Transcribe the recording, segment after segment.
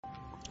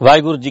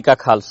ਵਾਹਿਗੁਰੂ ਜੀ ਕਾ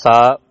ਖਾਲਸਾ,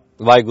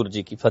 ਵਾਹਿਗੁਰੂ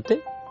ਜੀ ਕੀ ਫਤਿਹ।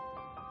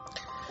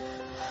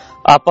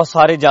 ਆਪਾਂ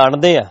ਸਾਰੇ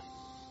ਜਾਣਦੇ ਆ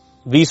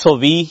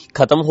 2020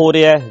 ਖਤਮ ਹੋ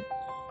ਰਿਹਾ ਹੈ,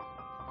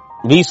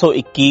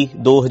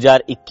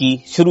 2021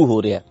 ਸ਼ੁਰੂ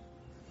ਹੋ ਰਿਹਾ।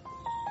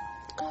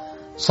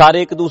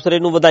 ਸਾਰੇ ਇੱਕ ਦੂਸਰੇ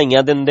ਨੂੰ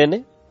ਵਧਾਈਆਂ ਦਿੰਦੇ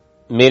ਨੇ।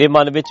 ਮੇਰੇ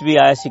ਮਨ ਵਿੱਚ ਵੀ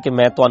ਆਇਆ ਸੀ ਕਿ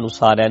ਮੈਂ ਤੁਹਾਨੂੰ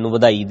ਸਾਰਿਆਂ ਨੂੰ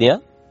ਵਧਾਈ ਦਿਆਂ,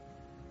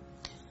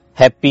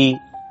 ਹੈਪੀ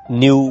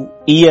ਨਿਊ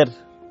ਈਅਰ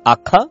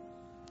ਆਖਾਂ।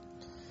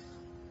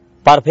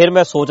 ਪਰ ਫਿਰ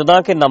ਮੈਂ ਸੋਚਦਾ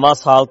ਕਿ ਨਵਾਂ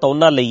ਸਾਲ ਤਾਂ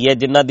ਉਹਨਾਂ ਲਈ ਹੈ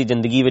ਜਿਨ੍ਹਾਂ ਦੀ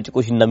ਜ਼ਿੰਦਗੀ ਵਿੱਚ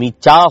ਕੁਝ ਨਵੀਂ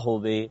ਚਾਹ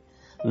ਹੋਵੇ,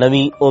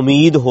 ਨਵੀਂ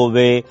ਉਮੀਦ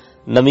ਹੋਵੇ,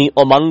 ਨਵੀਂ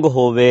ਉਮੰਗ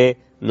ਹੋਵੇ,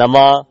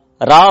 ਨਵਾਂ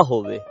ਰਾਹ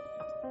ਹੋਵੇ,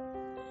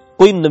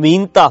 ਕੋਈ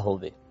ਨਵੀਨਤਾ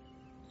ਹੋਵੇ।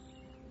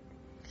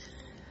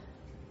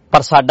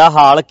 ਪਰ ਸਾਡਾ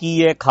ਹਾਲ ਕੀ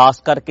ਹੈ,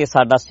 ਖਾਸ ਕਰਕੇ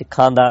ਸਾਡਾ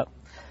ਸਿੱਖਾਂ ਦਾ,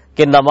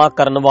 ਕਿ ਨਵਾਂ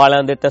ਕਰਨ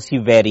ਵਾਲਿਆਂ ਦੇ ਤਾਂ ਅਸੀਂ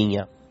ਵੈਰੀ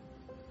ਹਾਂ।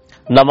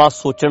 ਨਵਾਂ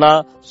ਸੋਚਣਾ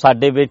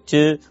ਸਾਡੇ ਵਿੱਚ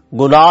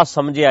ਗੁਨਾਹ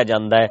ਸਮਝਿਆ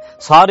ਜਾਂਦਾ ਹੈ।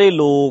 ਸਾਰੇ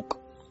ਲੋਕ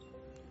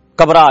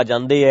ਘਬਰਾ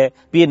ਜਾਂਦੇ ਹੈ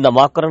ਵੀ ਇਹ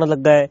ਨਵਾਂ ਕਰਨ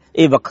ਲੱਗਾ ਹੈ,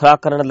 ਇਹ ਵੱਖਰਾ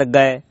ਕਰਨ ਲੱਗਾ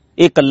ਹੈ,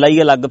 ਇਹ ਇਕੱਲਾ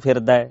ਹੀ ਅਲੱਗ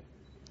ਫਿਰਦਾ ਹੈ।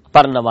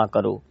 ਪਰ ਨਵਾਂ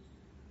ਕਰੋ।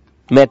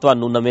 ਮੈਂ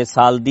ਤੁਹਾਨੂੰ ਨਵੇਂ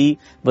ਸਾਲ ਦੀ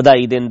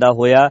ਵਧਾਈ ਦਿੰਦਾ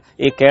ਹੋਇਆ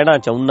ਇਹ ਕਹਿਣਾ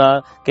ਚਾਹੁੰਦਾ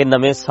ਕਿ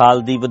ਨਵੇਂ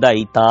ਸਾਲ ਦੀ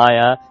ਵਧਾਈ ਤਾਂ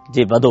ਆ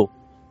ਜੇ ਵਧੋ,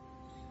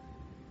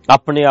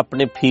 ਆਪਣੇ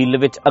ਆਪਣੇ ਫੀਲਡ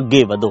ਵਿੱਚ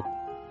ਅੱਗੇ ਵਧੋ।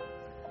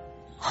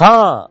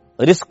 ਹਾਂ,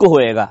 ਰਿਸਕ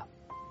ਹੋਏਗਾ,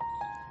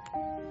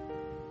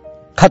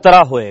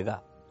 ਖਤਰਾ ਹੋਏਗਾ,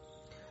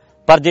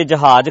 ਪਰ ਜੇ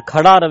ਜਹਾਜ਼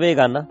ਖੜਾ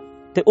ਰਹੇਗਾ ਨਾ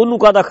ਤੇ ਉਹਨੂੰ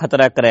ਕਾਹਦਾ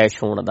ਖਤਰਾ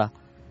ਕਰੈਸ਼ ਹੋਣ ਦਾ।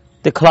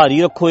 ਤੇ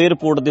ਖਿਲਾਰੀ ਰੱਖੋ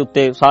에ਅਰਪੋਰਟ ਦੇ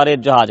ਉੱਤੇ, ਸਾਰੇ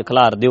ਜਹਾਜ਼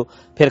ਖਿਲਾਰ ਦਿਓ,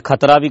 ਫਿਰ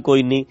ਖਤਰਾ ਵੀ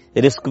ਕੋਈ ਨਹੀਂ,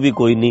 ਰਿਸਕ ਵੀ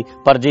ਕੋਈ ਨਹੀਂ।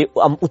 ਪਰ ਜੇ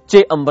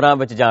ਉੱਚੇ ਅੰਬਰਾਂ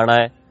ਵਿੱਚ ਜਾਣਾ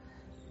ਹੈ,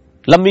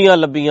 ਲੰਬੀਆਂ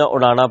ਲੰਬੀਆਂ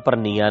ਉਡਾਣਾਂ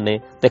ਭਰਨੀਆਂ ਨੇ,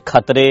 ਤੇ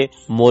ਖਤਰੇ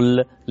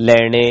ਮੁੱਲ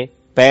ਲੈਣੇ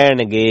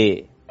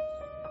ਪੈਣਗੇ।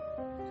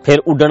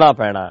 ਫਿਰ ਉੱਡਣਾ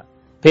ਪੈਣਾ,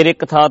 ਫਿਰ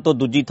ਇੱਕ ਥਾਂ ਤੋਂ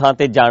ਦੂਜੀ ਥਾਂ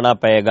ਤੇ ਜਾਣਾ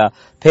ਪਏਗਾ,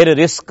 ਫਿਰ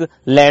ਰਿਸਕ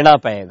ਲੈਣਾ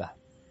ਪਏਗਾ,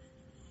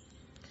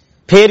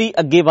 ਫਿਰ ਹੀ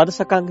ਅੱਗੇ ਵੱਧ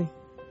ਸਕਾਂਗੇ।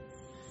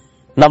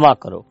 ਨਵਾਂ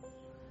ਕਰੋ।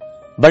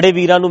 ਬੜੇ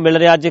ਵੀਰਾਂ ਨੂੰ ਮਿਲ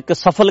ਰਿਹਾ ਅੱਜ ਇੱਕ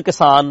ਸਫਲ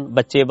ਕਿਸਾਨ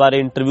ਬੱਚੇ ਬਾਰੇ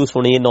ਇੰਟਰਵਿਊ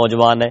ਸੁਣੀ।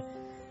 ਨੌਜਵਾਨ ਹੈ,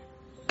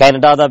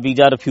 ਕੈਨੇਡਾ ਦਾ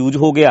ਵੀਜ਼ਾ ਰਿਫਿਊਜ਼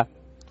ਹੋ ਗਿਆ,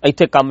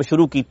 ਇੱਥੇ ਕੰਮ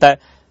ਸ਼ੁਰੂ ਕੀਤਾ।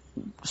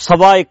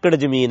 1.25 ਏਕੜ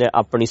ਜ਼ਮੀਨ ਹੈ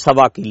ਆਪਣੀ,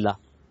 1.25 ਕਿੱਲਾ,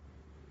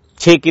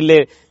 6 ਕਿੱਲੇ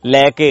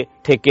ਲੈ ਕੇ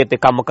ਠੇਕੇ ਤੇ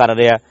ਕੰਮ ਕਰ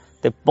ਰਿਹਾ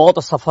ਤੇ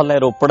ਬਹੁਤ ਸਫਲ ਹੈ।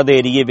 ਰੋਪੜ ਦੇ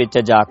ਏਰੀਏ ਵਿੱਚ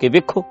ਜਾ ਕੇ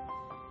ਵੇਖੋ,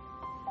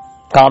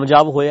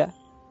 ਕਾਮਯਾਬ ਹੋਇਆ।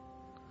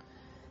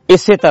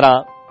 ਇਸੇ ਤਰ੍ਹਾਂ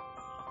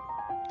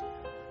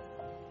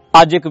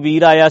ਅੱਜ ਇੱਕ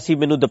ਵੀਰ ਆਇਆ ਸੀ,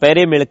 ਮੈਨੂੰ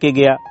ਦੁਪਹਿਰੇ ਮਿਲ ਕੇ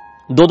ਗਿਆ।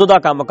 ਦੁੱਧ ਦਾ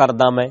ਕੰਮ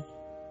ਕਰਦਾ ਮੈਂ,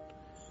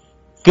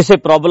 ਕਿਸੇ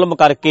ਪ੍ਰੋਬਲਮ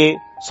ਕਰਕੇ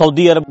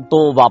ਸਾਊਦੀ ਅਰਬ ਤੋਂ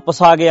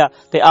ਵਾਪਸ ਆ ਗਿਆ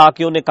ਤੇ ਆ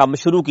ਕੇ ਉਹਨੇ ਕੰਮ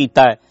ਸ਼ੁਰੂ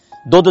ਕੀਤਾ ਹੈ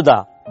ਦੁੱਧ ਦਾ।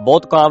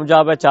 ਬਹੁਤ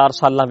ਕਾਮਯਾਬ ਹੈ, 4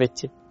 ਸਾਲਾਂ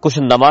ਵਿੱਚ ਕੁਛ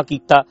ਨਵਾਂ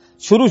ਕੀਤਾ।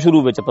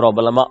 ਸ਼ੁਰੂ ਵਿੱਚ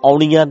ਪ੍ਰੋਬਲਮਾਂ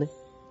ਆਉਣੀਆਂ ਨੇ।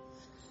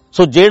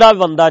 ਸੋ ਜਿਹੜਾ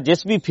ਬੰਦਾ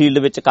ਜਿਸ ਵੀ ਫੀਲਡ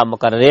ਵਿੱਚ ਕੰਮ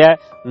ਕਰ ਰਿਹਾ ਹੈ,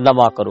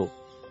 ਨਵਾਂ ਕਰੋ,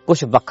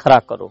 ਕੁਛ ਵੱਖਰਾ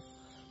ਕਰੋ।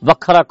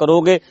 ਵੱਖਰਾ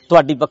ਕਰੋਗੇ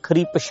ਤੁਹਾਡੀ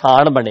ਵੱਖਰੀ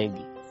ਪਛਾਣ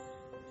ਬਣੇਗੀ।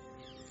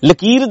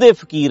 ਲਕੀਰ ਦੇ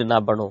ਫਕੀਰ ਨਾ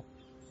ਬਣੋ।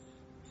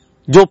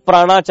 ਜੋ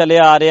ਪੁਰਾਣਾ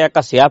ਚੱਲਿਆ ਆ ਰਿਹਾ,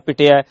 ਘਸਿਆ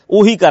ਪਿਟਿਆ,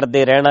 ਉਹੀ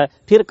ਕਰਦੇ ਰਹਿਣਾ,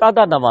 ਫਿਰ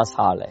ਕਾਹਦਾ ਨਵਾਂ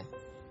ਸਾਲ ਹੈ।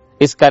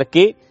 ਇਸ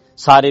ਕਰਕੇ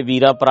ਸਾਰੇ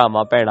ਵੀਰਾਂ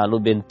ਭਰਾਵਾਂ ਭੈਣਾਂ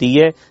ਨੂੰ ਬੇਨਤੀ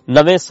ਹੈ,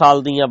 ਨਵੇਂ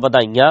ਸਾਲ ਦੀਆਂ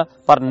ਵਧਾਈਆਂ,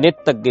 ਪਰ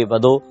ਨਿੱਤ ਅੱਗੇ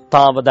ਵਧੋ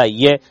ਤਾਂ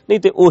ਵਧਾਈ ਹੈ। ਨਹੀਂ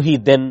ਤੇ ਉਹੀ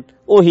ਦਿਨ,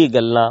 ਉਹੀ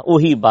ਗੱਲਾਂ,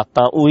 ਉਹੀ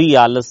ਬਾਤਾਂ, ਉਹੀ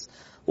ਆਲਸ,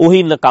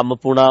 ਉਹੀ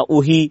ਨਕੰਮਪੁਣਾ,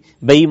 ਉਹੀ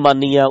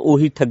ਬੇਈਮਾਨੀਆਂ,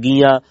 ਉਹੀ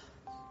ਠੱਗੀਆਂ,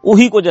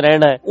 ਉਹੀ ਕੁਝ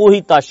ਰਹਿਣਾ ਹੈ,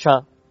 ਉਹੀ ਤਾਸ਼ਾਂ,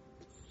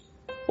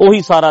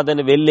 ਉਹੀ ਸਾਰਾ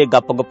ਦਿਨ ਵਿਹਲੇ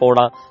ਗੱਪ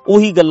ਗਪੌੜਾ,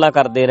 ਉਹੀ ਗੱਲਾਂ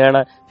ਕਰਦੇ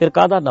ਰਹਿਣਾ। ਫਿਰ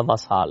ਕਾਹਦਾ ਨਵਾਂ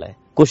ਸਾਲ ਹੈ।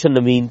 ਕੁਛ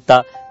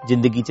ਨਵੀਨਤਾ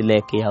ਜ਼ਿੰਦਗੀ 'ਚ ਲੈ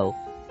ਕੇ ਆਓ।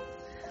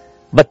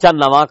 ਬੱਚਾ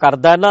ਨਵਾਂ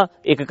ਕਰਦਾ ਨਾ,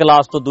 ਇੱਕ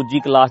ਕਲਾਸ ਤੋਂ ਦੂਜੀ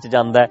ਕਲਾਸ 'ਚ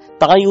ਜਾਂਦਾ,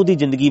 ਤਾਂ ਹੀ ਉਹਦੀ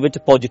ਜ਼ਿੰਦਗੀ ਵਿੱਚ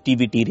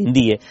ਪੋਜ਼ਿਟਿਵਿਟੀ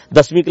ਰਹਿੰਦੀ ਹੈ।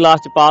 10ਵੀਂ ਕਲਾਸ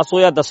 'ਚ ਪਾਸ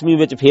ਹੋਇਆ, 10ਵੀਂ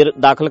ਵਿੱਚ ਫਿਰ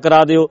ਦਾਖਲ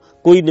ਕਰਾ ਦਿਓ,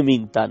 ਕੋਈ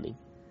ਨਵੀਨਤਾ ਨਹੀਂ।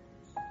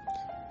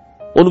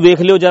 ਉਹਨੂੰ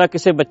ਵੇਖ ਲਿਓ ਜਰਾ,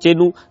 ਕਿਸੇ ਬੱਚੇ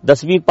ਨੂੰ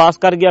 10ਵੀਂ ਪਾਸ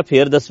ਕਰ ਗਿਆ,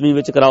 ਫਿਰ 10ਵੀਂ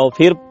ਵਿੱਚ ਕਰਾਓ,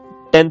 ਫਿਰ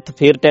 10th,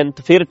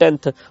 ਫਿਰ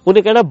 10th।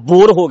 ਉਹਨੇ ਕਹਿਣਾ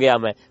ਬੋਰ ਹੋ ਗਿਆ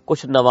ਮੈਂ,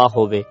 ਕੁਛ ਨਵਾਂ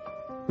ਹੋਵੇ,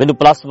 ਮੈਨੂੰ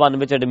 +1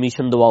 ਵਿੱਚ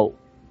ਐਡਮਿਸ਼ਨ ਦਵਾਓ,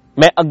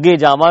 ਮੈਂ ਅੱਗੇ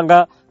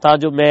ਜਾਵਾਂਗਾ ਤਾਂ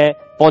ਜੋ ਮੈਂ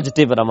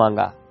ਪੋਜ਼ਿਟਿਵ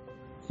ਰਵਾਂਗਾ।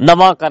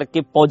 ਨਵਾਂ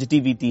ਕਰਕੇ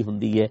ਪੋਜ਼ਿਟਿਵਿਟੀ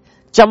ਹੁੰਦੀ ਹੈ,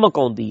 ਚਮਕ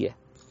ਆਉਂਦੀ ਹੈ।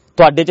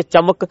 ਤੁਹਾਡੇ 'ਚ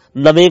ਚਮਕ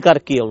ਨਵੇਂ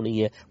ਕਰਕੇ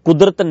ਆਉਣੀ ਹੈ।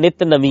 ਕੁਦਰਤ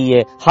ਨਿੱਤ ਨਵੀਂ ਹੈ,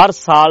 ਹਰ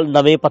ਸਾਲ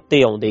ਨਵੇਂ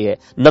ਪੱਤੇ ਆਉਂਦੇ ਹੈ।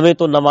 ਨਵੇਂ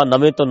ਤੋਂ ਨਵਾਂ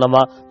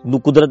ਨੂੰ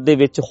ਕੁਦਰਤ ਦੇ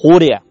ਵਿੱਚ ਹੋ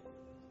ਰਿਹਾ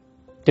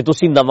ਤੇ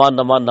ਤੁਸੀਂ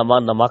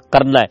ਨਵਾਂ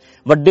ਕਰਨਾ ਹੈ।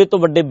 ਵੱਡੇ ਤੋਂ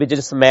ਵੱਡੇ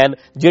ਬਿਜ਼ਨਸਮੈਨ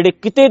ਜਿਹੜੇ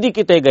ਕਿਤੇ ਦੀ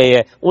ਕਿਤੇ ਗਏ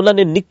ਹੈ, ਉਹਨਾਂ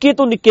ਨੇ ਨਿੱਕੇ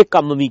ਤੋਂ ਨਿੱਕੇ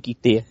ਕੰਮ ਵੀ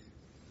ਕੀਤੇ ਹੈ,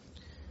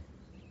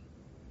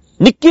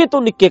 ਨਿੱਕੇ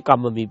ਤੋਂ ਨਿੱਕੇ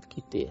ਕੰਮ ਵੀ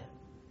ਕੀਤੇ ਹੈ।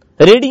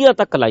 ਰੇੜੀਆਂ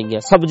ਤੱਕ ਲਾਈਆਂ,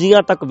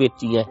 ਸਬਜ਼ੀਆਂ ਤੱਕ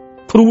ਵੇਚੀਆਂ,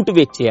 ਫਰੂਟ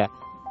ਵੇਚਿਆ,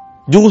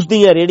 ਜੂਸ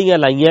ਦੀਆਂ ਰੇੜੀਆਂ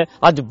ਲਾਈਆਂ,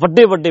 ਅੱਜ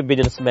ਵੱਡੇ ਵੱਡੇ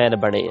ਬਿਜ਼ਨਸਮੈਨ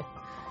ਬਣੇ ਆ।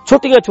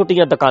 ਛੋਟੀਆਂ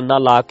ਛੋਟੀਆਂ ਦੁਕਾਨਾਂ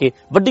ਲਾ ਕੇ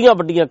ਵੱਡੀਆਂ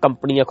ਵੱਡੀਆਂ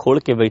ਕੰਪਨੀਆਂ ਖੋਲ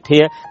ਕੇ ਬੈਠੇ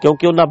ਆ,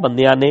 ਕਿਉਂਕਿ ਉਹਨਾਂ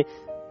ਬੰਦਿਆਂ ਨੇ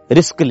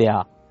ਰਿਸਕ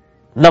ਲਿਆ,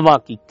 ਨਵਾਂ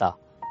ਕੀਤਾ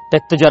ਤੇ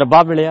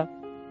ਤਜਰਬਾ ਮਿਲਿਆ।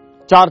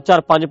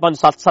 4-4, 5-5,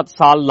 7-7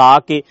 ਸਾਲ ਲਾ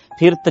ਕੇ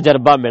ਫਿਰ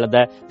ਤਜਰਬਾ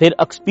ਮਿਲਦਾ, ਫਿਰ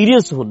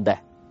ਐਕਸਪੀਰੀਅੰਸ ਹੁੰਦਾ।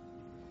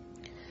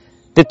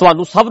 ਤੇ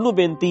ਤੁਹਾਨੂੰ ਸਭ ਨੂੰ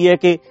ਬੇਨਤੀ ਹੈ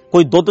ਕਿ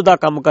ਕੋਈ ਦੁੱਧ ਦਾ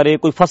ਕੰਮ ਕਰੇ,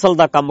 ਕੋਈ ਫਸਲ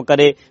ਦਾ ਕੰਮ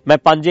ਕਰੇ। ਮੈਂ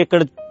 5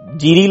 ਏਕੜ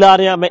ਜੀਰੀ ਲਾ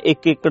ਰਿਹਾ, ਮੈਂ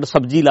 1 ਏਕੜ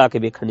ਸਬਜ਼ੀ ਲਾ ਕੇ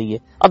ਵੇਖਣੀ ਹੈ,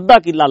 ਅੱਧਾ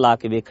ਕਿੱਲਾ ਲਾ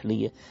ਕੇ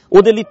ਵੇਖਣੀ ਹੈ।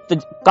 ਉਹਦੇ ਲਈ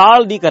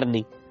ਕਾਹਲ ਨਹੀਂ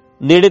ਕਰਨੀ।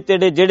 ਨੇੜੇ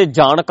ਤੇੜੇ ਜਿਹੜੇ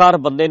ਜਾਣਕਾਰ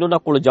ਬੰਦੇ ਨੇ ਉਹਨਾਂ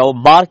ਕੋਲ ਜਾਓ,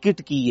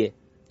 ਮਾਰਕੀਟ ਕੀ ਹੈ,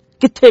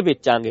 ਕਿੱਥੇ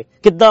ਵੇਚਾਂਗੇ,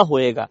 ਕਿੱਦਾਂ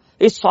ਹੋਏਗਾ,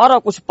 ਇਹ ਸਾਰਾ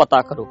ਕੁਝ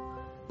ਪਤਾ ਕਰੋ।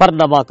 ਪਰ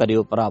ਨਵਾਂ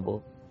ਕਰਿਓ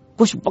ਭਰਾਵੋ,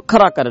 ਕੁਛ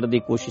ਵੱਖਰਾ ਕਰਨ ਦੀ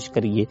ਕੋਸ਼ਿਸ਼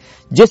ਕਰੀਏ।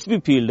 ਜਿਸ ਵੀ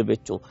ਫੀਲਡ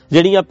ਵਿੱਚੋਂ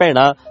ਜਿਹੜੀਆਂ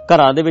ਭੈਣਾਂ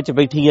ਘਰਾਂ ਦੇ ਵਿੱਚ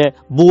ਬੈਠੀਆਂ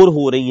ਬੋਰ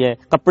ਹੋ ਰਹੀਆਂ,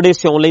 ਕੱਪੜੇ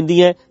ਸਿਉਂ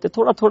ਲੈਂਦੀਆਂ, ਤੇ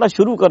ਥੋੜਾ ਥੋੜਾ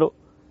ਸ਼ੁਰੂ ਕਰੋ।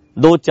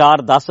 2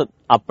 4 10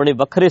 ਆਪਣੇ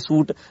ਵੱਖਰੇ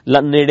ਸੂਟ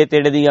ਨੇੜੇ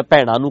ਤੇੜੇ ਦੀਆਂ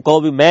ਭੈਣਾਂ ਨੂੰ ਕਹੋ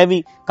ਵੀ ਮੈਂ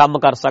ਵੀ ਕੰਮ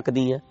ਕਰ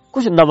ਸਕਦੀ ਹਾਂ।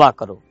 ਕੁਛ ਨਵਾਂ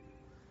ਕਰੋ,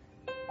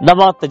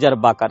 ਨਵਾਂ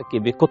ਤਜਰਬਾ ਕਰਕੇ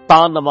ਵੇਖੋ।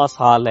 ਤਾਂ ਨਵਾਂ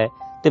ਸਾਲ ਹੈ,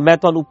 ਤੇ ਮੈਂ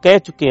ਤੁਹਾਨੂੰ ਕਹਿ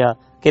ਚੁੱਕਿਆ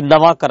ਕਿ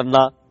ਨਵਾਂ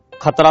ਕਰਨਾ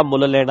ਖਤਰਾ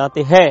ਮੁੱਲ ਲੈਣਾ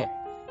ਤੇ ਹੈ,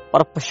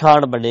 ਪਰ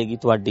ਪਛਾਣ ਬਣੇਗੀ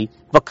ਤੁਹਾਡੀ।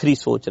 ਵੱਖਰੀ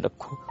ਸੋਚ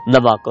ਰੱਖੋ,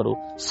 ਨਵਾਂ ਕਰੋ।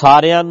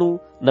 ਸਾਰਿਆਂ ਨੂੰ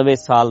ਨਵੇਂ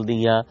ਸਾਲ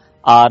ਦੀਆਂ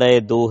ਆ ਰਹੇ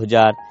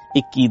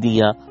 2021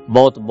 ਦੀਆਂ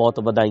ਬਹੁਤ ਬਹੁਤ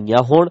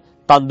ਵਧਾਈਆਂ ਹੋਣ।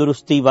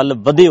 ਤੰਦਰੁਸਤੀ ਵੱਲ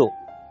ਵਧਿਓ,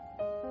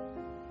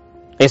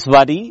 ਇਸ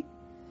ਵਾਰੀ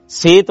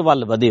ਸਿਹਤ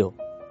ਵੱਲ ਵਧਿਓ,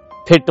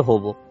 ਫਿੱਟ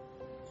ਹੋਵੋ,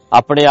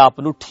 ਆਪਣੇ ਆਪ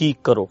ਨੂੰ ਠੀਕ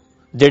ਕਰੋ।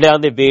 ਜਿਹੜਿਆਂ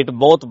ਦੇ ਵੇਟ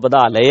ਬਹੁਤ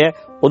ਵਧਾ ਲਏ ਹੈ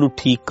ਉਹਨੂੰ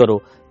ਠੀਕ ਕਰੋ।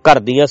 ਘਰ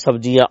ਦੀਆਂ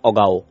ਸਬਜ਼ੀਆਂ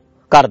ਉਗਾਓ,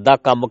 ਘਰ ਦਾ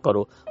ਕੰਮ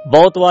ਕਰੋ।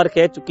 ਬਹੁਤ ਵਾਰ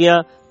ਕਹਿ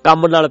ਚੁੱਕਿਆ,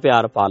 ਕੰਮ ਨਾਲ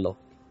ਪਿਆਰ ਪਾ ਲਓ,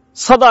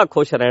 ਸਦਾ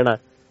ਖੁਸ਼ ਰਹਿਣਾ।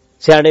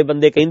 ਸਿਆਣੇ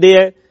ਬੰਦੇ ਕਹਿੰਦੇ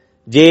ਐ,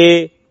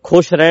 ਜੇ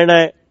ਖੁਸ਼ ਰਹਿਣਾ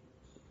ਹੈ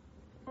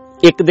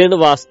 1 ਦਿਨ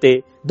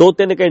ਵਾਸਤੇ,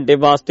 2-3 ਘੰਟੇ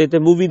ਵਾਸਤੇ, ਤੇ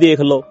ਮੂਵੀ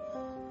ਦੇਖ ਲਓ,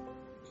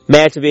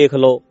 ਮੈਚ ਵੇਖ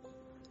ਲਓ।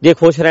 ਜੇ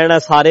ਖੁਸ਼ ਰਹਿਣਾ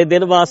ਸਾਰੇ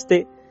ਦਿਨ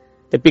ਵਾਸਤੇ,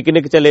 ਤੇ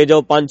ਪਿਕਨਿਕ ਚਲੇ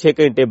ਜਾਓ, 5-6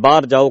 ਘੰਟੇ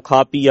ਬਾਹਰ ਜਾਓ,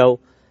 ਖਾ ਪੀ ਆਓ।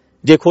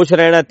 ਜੇ ਖੁਸ਼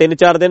ਰਹਿਣਾ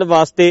 3-4 ਦਿਨ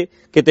ਵਾਸਤੇ,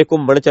 ਕਿਤੇ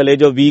ਘੁੰਮਣ ਚਲੇ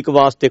ਜਾਓ, ਵੀਕ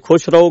ਵਾਸਤੇ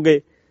ਖੁਸ਼ ਰਹੋਗੇ।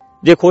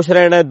 ਜੇ ਖੁਸ਼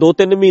ਰਹਿਣਾ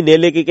 2-3 ਮਹੀਨੇ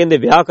ਲੈ ਕੇ ਕਹਿੰਦੇ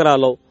ਵਿਆਹ ਕਰਾ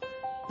ਲਓ।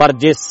 ਪਰ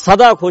ਜੇ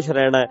ਸਦਾ ਖੁਸ਼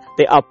ਰਹਿਣਾ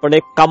ਤੇ ਆਪਣੇ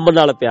ਕੰਮ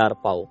ਨਾਲ ਪਿਆਰ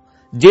ਪਾਓ।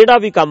 ਜਿਹੜਾ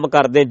ਵੀ ਕੰਮ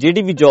ਕਰਦੇ,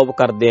 ਜਿਹੜੀ ਵੀ ਜੌਬ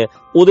ਕਰਦੇ ਆ,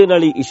 ਉਹਦੇ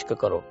ਨਾਲ ਹੀ ਇਸ਼ਕ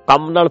ਕਰੋ,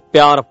 ਕੰਮ ਨਾਲ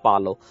ਪਿਆਰ ਪਾ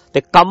ਲਓ,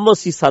 ਤੇ ਕੰਮ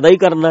ਅਸੀਂ ਸਦਾ ਹੀ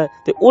ਕਰਨਾ,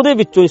 ਤੇ ਉਹਦੇ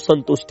ਵਿੱਚੋਂ ਹੀ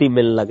ਸੰਤੁਸ਼ਟੀ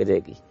ਮਿਲਣ ਲੱਗ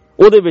ਜਾਏਗੀ,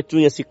 ਉਹਦੇ ਵਿੱਚੋਂ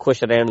ਹੀ ਅਸੀਂ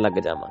ਖੁਸ਼ ਰਹਿਣ ਲੱਗ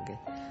ਜਾਵਾਂਗੇ।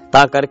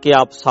 ਤਾਂ ਕਰਕੇ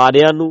ਆਪ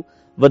ਸਾਰਿਆਂ ਨੂੰ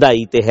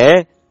ਵਧਾਈ ਤੇ ਹੈ,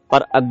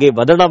 ਪਰ ਅੱਗੇ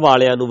ਵਧਣ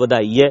ਵਾਲਿਆਂ ਨੂੰ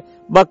ਵਧਾਈ ਹੈ।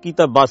 ਬਾਕੀ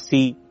ਤਾਂ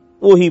ਬਾਸੀ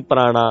ਉਹੀ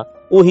ਪੁਰਾਣਾ,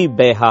 ਉਹੀ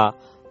ਬੈਹਾ,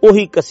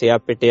 ਉਹੀ ਘਸਿਆ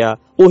ਪਿਟਿਆ,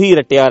 ਉਹੀ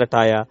ਰਟਿਆ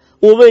ਰਟਾਇਆ,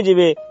 ਉਵੇਂ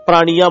ਜਿਵੇਂ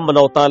ਪੁਰਾਣੀਆਂ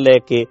ਮਨੌਤਾਂ ਲੈ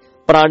ਕੇ,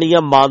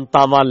 ਪੁਰਾਣੀਆਂ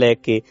ਮਾਨਤਾਵਾਂ ਲੈ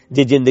ਕੇ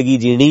ਜੇ ਜ਼ਿੰਦਗੀ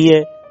ਜੀਣੀ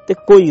ਹੈ ਤੇ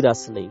ਕੋਈ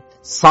ਰਸ ਨਹੀਂ।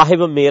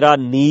 ਸਾਹਿਬ ਮੇਰਾ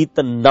ਨੀਤ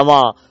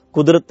ਨਵਾਂ,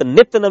 ਕੁਦਰਤ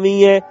ਨਿਤ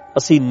ਨਵੀਂ ਹੈ,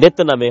 ਅਸੀਂ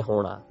ਨਿਤ ਨਵੇਂ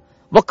ਹੋਣਾ।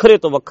 ਵੱਖਰੇ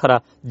ਤੋਂ ਵੱਖਰਾ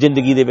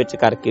ਜ਼ਿੰਦਗੀ ਦੇ ਵਿੱਚ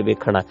ਕਰਕੇ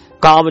ਵੇਖਣਾ,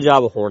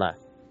 ਕਾਮਯਾਬ ਹੋਣਾ,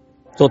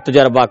 ਤੋਂ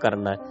ਤਜਰਬਾ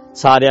ਕਰਨਾ।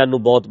 ਸਾਰਿਆਂ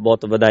ਨੂੰ ਬਹੁਤ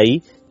ਬਹੁਤ ਵਧਾਈ।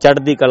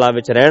 ਚੜ੍ਹਦੀ ਕਲਾ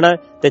ਵਿੱਚ ਰਹਿਣਾ,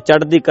 ਤੇ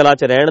ਚੜ੍ਹਦੀ ਕਲਾ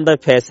 'ਚ ਰਹਿਣ ਦਾ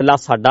ਫੈਸਲਾ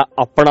ਸਾਡਾ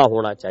ਆਪਣਾ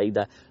ਹੋਣਾ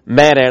ਚਾਹੀਦਾ।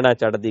 ਮੈਂ ਰਹਿਣਾ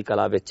ਚੜ੍ਹਦੀ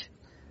ਕਲਾ ਵਿੱਚ,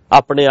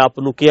 ਆਪਣੇ ਆਪ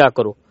ਨੂੰ ਕਿਹਾ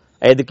ਕਰੋ।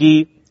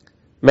 ਐਤਕੀ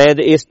ਮੈਂ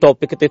ਇਸ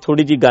ਟੌਪਿਕ ਤੇ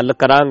ਥੋੜੀ ਜਿਹੀ ਗੱਲ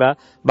ਕਰਾਂਗਾ।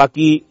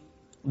 ਬਾਕੀ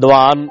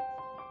ਦੀਵਾਨ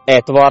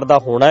ਐਤਵਾਰ ਦਾ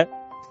ਹੋਣਾ।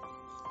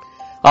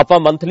 ਆਪਾਂ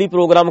ਮੰਥਲੀ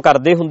ਪ੍ਰੋਗਰਾਮ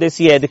ਕਰਦੇ ਹੁੰਦੇ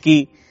ਸੀ,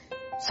 ਐਤਕੀ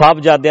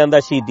ਸਾਹਿਬਜ਼ਾਦਿਆਂ ਦਾ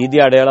ਸ਼ਹੀਦੀ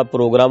ਦਿਹਾੜੇ ਵਾਲਾ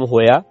ਪ੍ਰੋਗਰਾਮ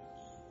ਹੋਇਆ,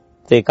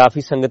 ਤੇ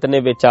ਕਾਫੀ ਸੰਗਤ ਨੇ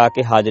ਵਿੱਚ ਆ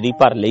ਕੇ ਹਾਜ਼ਰੀ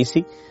ਭਰ ਲਈ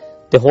ਸੀ।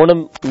 ਤੇ ਹੁਣ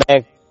ਮੈਂ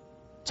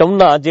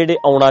ਚਾਹੁੰਦਾ, ਜਿਹੜੇ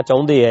ਆਉਣਾ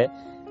ਚਾਹੁੰਦੇ ਐ,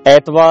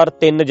 ਐਤਵਾਰ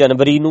 3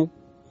 ਜਨਵਰੀ ਨੂੰ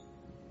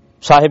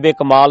ਸਾਹਿਬੇ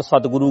ਕਮਾਲ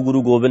ਸਤਿਗੁਰੂ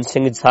ਗੁਰੂ ਗੋਬਿੰਦ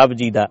ਸਿੰਘ ਸਾਹਿਬ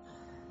ਜੀ ਦਾ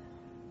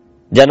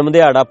ਜਨਮ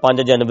ਦਿਹਾੜਾ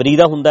 5 ਜਨਵਰੀ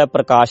ਦਾ ਹੁੰਦਾ,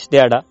 ਪ੍ਰਕਾਸ਼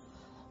ਦਿਹਾੜਾ।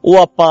 ਉਹ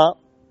ਆਪਾਂ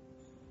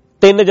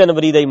 3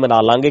 ਜਨਵਰੀ ਦਾ ਹੀ ਮਨਾ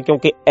ਲਾਂਗੇ,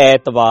 ਕਿਉਂਕਿ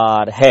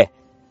ਐਤਵਾਰ ਹੈ।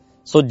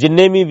 ਸੋ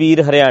ਜਿੰਨੇ ਵੀ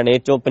ਵੀਰ ਹਰਿਆਣੇ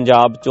ਚੋਂ,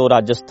 ਪੰਜਾਬ ਚੋਂ,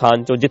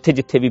 ਰਾਜਸਥਾਨ ਚੋਂ, ਜਿੱਥੇ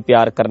ਜਿੱਥੇ ਵੀ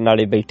ਪਿਆਰ ਕਰਨ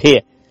ਵਾਲੇ ਬੈਠੇ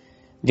ਐ,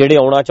 ਜਿਹੜੇ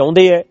ਆਉਣਾ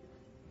ਚਾਹੁੰਦੇ ਐ,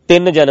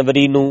 3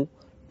 ਜਨਵਰੀ ਨੂੰ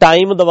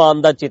ਟਾਈਮ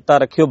ਦੀਵਾਨ ਦਾ ਚੇਤਾ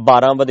ਰੱਖਿਓ।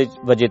 12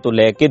 ਵਜੇ ਤੋਂ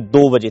ਲੈ ਕੇ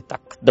 2 ਵਜੇ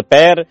ਤੱਕ,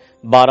 ਦੁਪਹਿਰ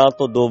 12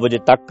 ਤੋਂ 2 ਵਜੇ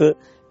ਤੱਕ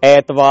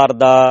ਐਤਵਾਰ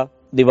ਦਾ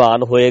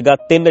ਦੀਵਾਨ ਹੋਏਗਾ।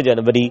 3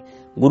 ਜਨਵਰੀ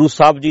ਗੁਰੂ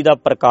ਸਾਹਿਬ ਜੀ ਦਾ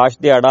ਪ੍ਰਕਾਸ਼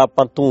ਦਿਹਾੜਾ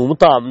ਆਪਾਂ ਧੂਮ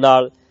ਧਾਮ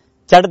ਨਾਲ,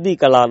 ਚੜ੍ਹਦੀ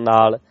ਕਲਾ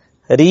ਨਾਲ,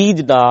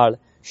 ਰੀਝ ਨਾਲ,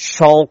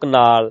 ਸ਼ੌਂਕ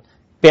ਨਾਲ,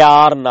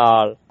 ਪਿਆਰ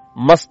ਨਾਲ,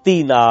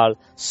 ਮਸਤੀ ਨਾਲ,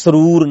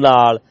 ਸਰੂਰ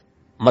ਨਾਲ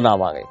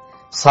ਮਨਾਵਾਂਗੇ।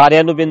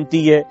 ਸਾਰਿਆਂ ਨੂੰ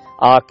ਬੇਨਤੀ ਹੈ,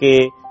 ਆ ਕੇ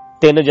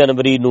 3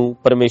 ਜਨਵਰੀ ਨੂੰ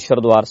ਪਰਮੇਸ਼ਰ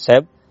ਦਵਾਰ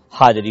ਸਾਹਿਬ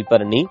ਹਾਜ਼ਰੀ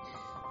ਭਰਨੀ।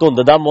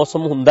 ਧੁੰਦ ਦਾ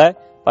ਮੌਸਮ ਹੁੰਦਾ ਹੈ,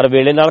 ਪਰ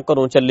ਵੇਲੇ ਨਾਲ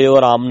ਘਰੋਂ ਚੱਲਿਓ,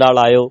 ਆਰਾਮ ਨਾਲ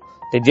ਆਇਓ।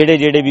 ਤੇ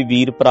ਜਿਹੜੇ ਵੀ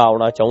ਵੀਰ ਭਰਾ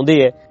ਆਉਣਾ ਚਾਹੁੰਦੇ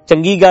ਹੈ,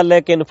 ਚੰਗੀ ਗੱਲ ਹੈ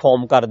ਕਿ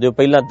ਇਨਫੋਰਮ ਕਰ ਦਿਓ,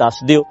 ਪਹਿਲਾਂ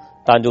ਦੱਸ ਦਿਓ,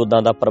 ਤਾਂ ਜੋ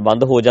ਉਦਾਂ ਦਾ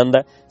ਪ੍ਰਬੰਧ ਹੋ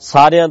ਜਾਂਦਾ।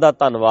 ਸਾਰਿਆਂ ਦਾ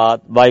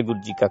ਧੰਨਵਾਦ। ਵਾਹਿਗੁਰੂ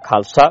ਜੀ ਕਾ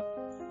ਖਾਲਸਾ,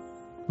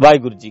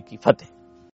 ਵਾਹਿਗੁਰੂ ਜੀ ਕੀ ਫਤਿਹ।